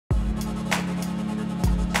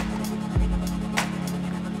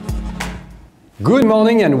Good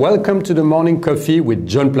morning and welcome to the Morning Coffee with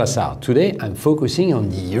John Plassard. Today I'm focusing on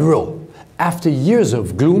the euro. After years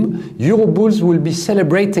of gloom, Euro bulls will be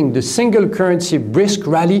celebrating the single currency brisk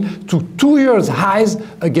rally to 2-year highs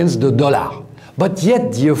against the dollar. But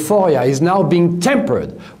yet the euphoria is now being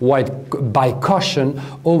tempered by caution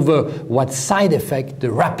over what side effect the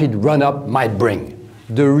rapid run-up might bring.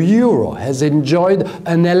 The euro has enjoyed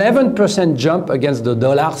an 11% jump against the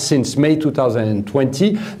dollar since May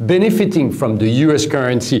 2020, benefiting from the US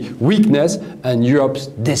currency weakness and Europe's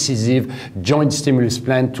decisive joint stimulus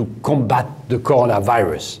plan to combat the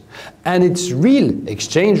coronavirus. And its real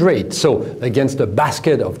exchange rate, so against a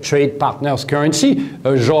basket of trade partners' currency,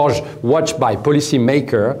 a gauge watched by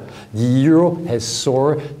policymakers, the euro has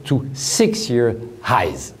soared to 6-year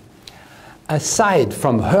highs. Aside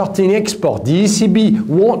from hurting export, the ECB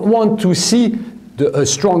won't want to see a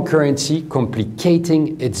strong currency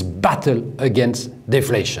complicating its battle against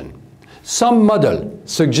deflation. Some models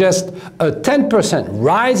suggest a 10%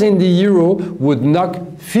 rise in the euro would knock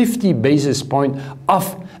 50 basis points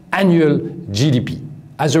off annual GDP.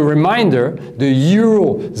 As a reminder, the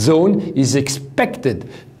eurozone is expected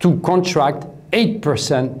to contract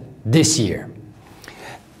 8% this year.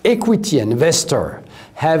 Equity investors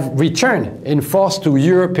have returned in force to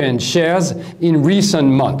European shares in recent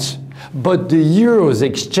months. But the euro's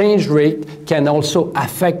exchange rate can also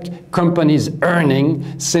affect companies'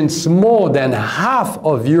 earnings, since more than half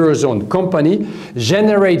of eurozone companies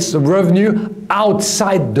generates revenue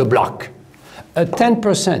outside the bloc. A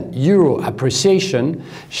 10% euro appreciation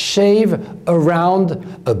shaves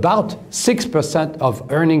about 6%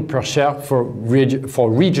 of earnings per share for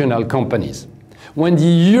regional companies. When the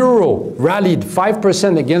euro rallied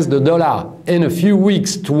 5% against the dollar in a few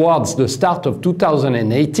weeks towards the start of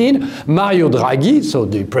 2018, Mario Draghi, so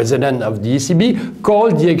the president of the ECB,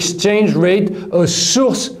 called the exchange rate a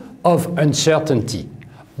source of uncertainty.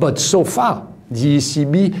 But so far, the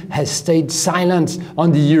ECB has stayed silent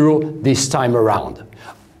on the euro this time around.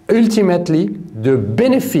 Ultimately, the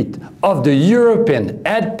benefit of the European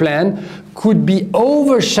aid plan could be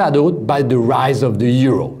overshadowed by the rise of the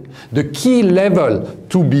euro. The key level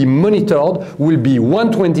to be monitored will be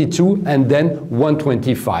 122 and then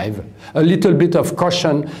 125. A little bit of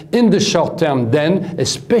caution in the short term then,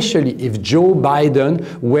 especially if Joe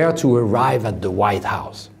Biden were to arrive at the White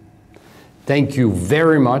House. Thank you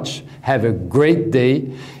very much. Have a great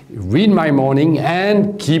day. Read my morning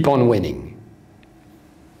and keep on winning.